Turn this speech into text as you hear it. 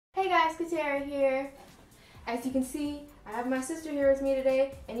guys, Katera here. As you can see, I have my sister here with me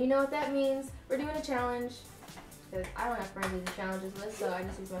today, and you know what that means. We're doing a challenge. Because I don't have friends to do challenges with, so I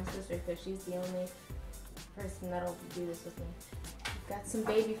just use my sister because she's the only person that'll do this with me. We've got some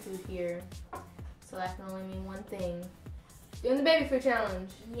baby food here, so that can only mean one thing. Doing the baby food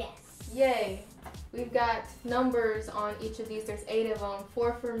challenge. Yes. Yay. We've got numbers on each of these. There's 8 of them,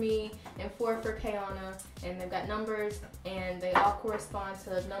 4 for me and 4 for Kayana. And they've got numbers and they all correspond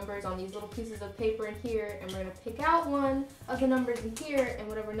to numbers on these little pieces of paper in here. And we're gonna pick out one of the numbers in here, and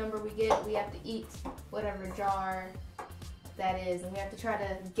whatever number we get, we have to eat whatever jar that is. And we have to try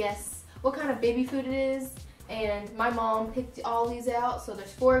to guess what kind of baby food it is. And my mom picked all these out, so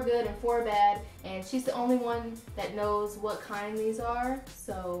there's 4 good and 4 bad. And she's the only one that knows what kind these are,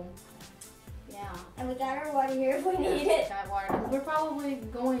 so yeah. And we got our water here if we need it. Got water, because we're probably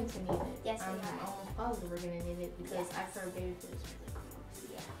going to need it. Yes, I'm we are. almost positive we're going to need it because Yes. I've heard baby food is really gross.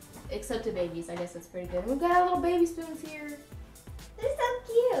 Yeah. Except to babies, I guess it's pretty good. We've got our little baby spoons here. They're so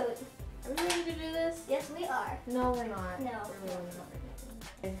cute. Are we ready to do this? Yes, we are. No, we're not. No. We're really not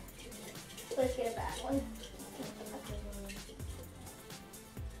ready. Let's get a bad one. Is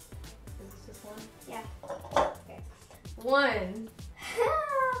this just one? Yeah. Okay. 1.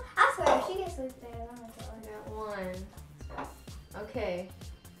 I swear, she gets sweet potatoes. I'm gonna tell I her. got 1. Okay.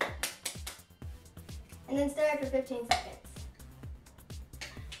 And then stir it for 15 seconds.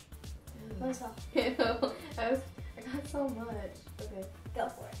 Let me smell. I got so much. Okay. Go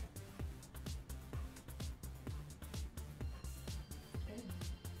for it.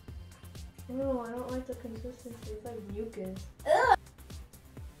 No, I don't like the consistency. It's like mucus. Ugh.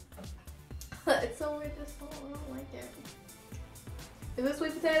 It's so weird to smell. I don't like it. Is this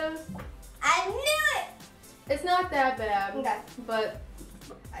sweet potatoes? I knew it! It's not that bad. Okay. But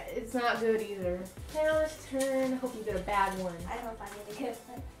it's not good either. Taylor's turn. I hope you get a bad one. I don't know if I get a good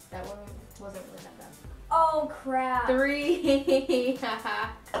one. That one wasn't really that bad. Oh, crap. 3.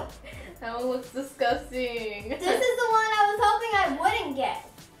 That one looks disgusting. This is the one I was hoping I wouldn't get.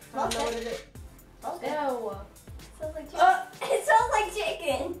 I don't know what it is. Smells Ew. good. Smells like chicken. It smells like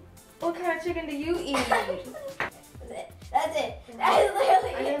chicken. What kind of chicken do you eat? That's it. That's it. That is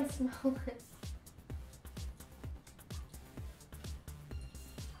literally I it. didn't smell it.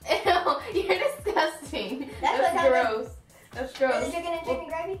 Ew, you're disgusting. That's gross. That's Is gross. it chicken and chicken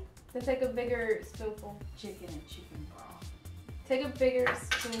gravy? Then take a bigger spoonful. Chicken and chicken broth. Take a bigger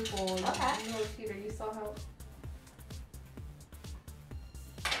spoonful. Okay. You know, Peter, you saw how.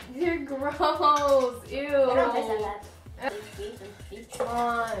 You're gross. Ew. I don't taste that bad. Come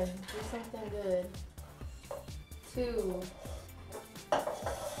on, do something good. 2.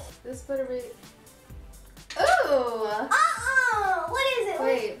 This better be. Ooh! What is it?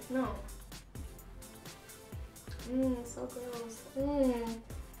 Wait, no. So gross.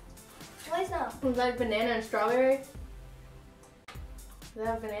 What is no? Is that banana and strawberry? Does that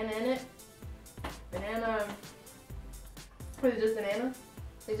have banana in it? Banana. Is it just banana?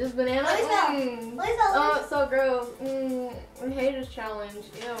 It's just banana? Let me smell. Let me smell. Oh, it's so gross. I hate this challenge.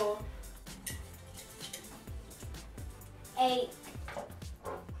 Ew. 8.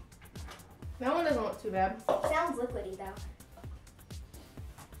 That one doesn't look too bad. Sounds liquidy though.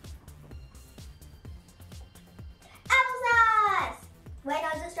 Applesauce! Wait, no,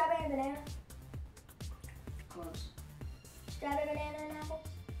 is it strawberry and banana? Close. Strawberry, banana, and apple?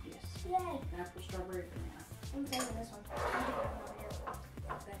 Yes. Yay. Apple, strawberry, banana. I'm taking this one.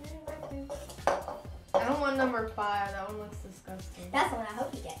 I don't want number 5. That one looks disgusting. That's the one I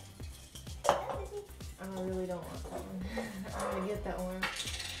hope you get. I really don't want that one. I'm gonna get that one.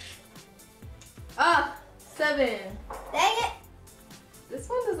 Ah! 7. Dang it! This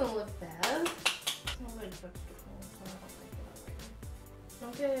one doesn't look bad. It's not like vegetables, so I don't like it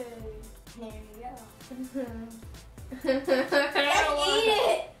already. Okay. There you go. I don't want Eat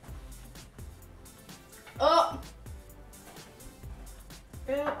it! Oh!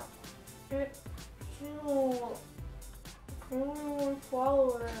 Ew. I don't want to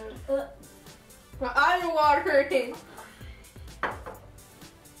swallow it. My eyes are watering. Ew!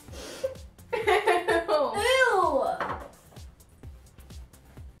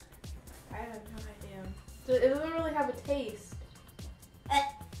 I have no idea. It doesn't really have a taste. I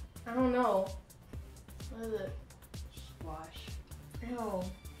don't know. What is it? Squash. Ew.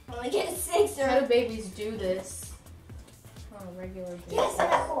 I'm gonna get a 6 How do or babies do this? On a regular basis. yes, I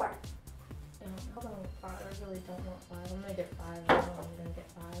got 4. Hold on, 5. I really don't want 5. I'm gonna get 5. I know I'm gonna get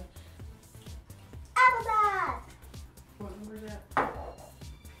 5. Applesauce! What number is that?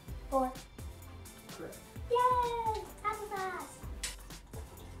 4. Correct. Yay! Applesauce!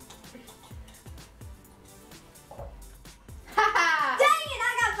 Ha Dang it, I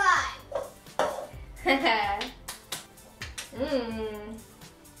got 5! Mmm.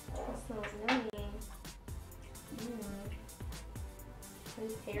 That smells yummy. Mmm. Are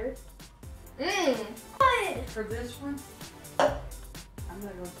you paired? Mmm. Good. For this one, I'm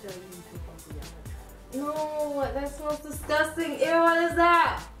not gonna tell you until Uncle Yellow tries. No, that smells disgusting. Ew, what is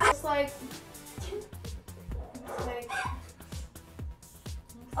that? It's like.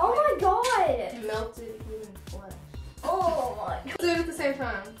 Oh my god. Melted human flesh. Oh my. Let's do it at the same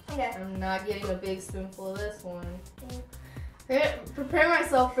time. Okay. I'm not getting a big spoonful of this one. Okay, prepare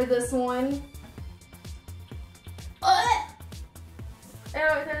myself for this one. Ew,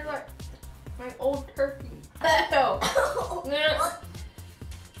 it tastes like my old turkey.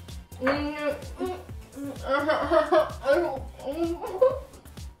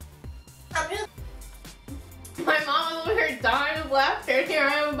 My mom is over here dying of laughter. Here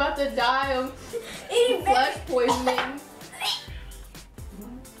I am about to die of Eating flesh poisoning.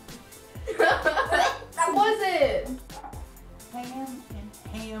 What was it? Ham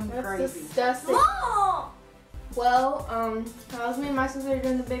and ham That's gravy. disgusting. Mom. Well, I was me and my sister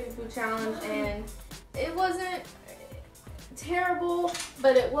doing the baby food challenge, and it wasn't terrible,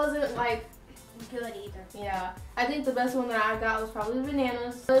 but it wasn't like, Good either. yeah. I think the best one that I got was probably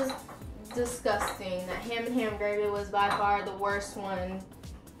bananas. It was disgusting. That ham and ham gravy was by far the worst one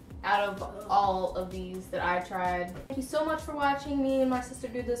out of all of these that I tried. Thank you so much for watching me and my sister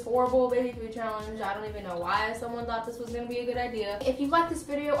do this horrible baby food challenge. I don't even know why someone thought this was going to be a good idea. If you liked this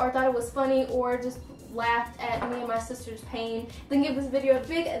video or thought it was funny or just laughed at me and my sister's pain, then give this video a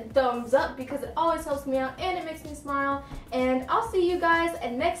big thumbs up because it always helps me out and it makes me smile. And I'll see you guys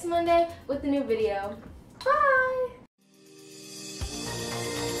next Monday with a new video. Bye!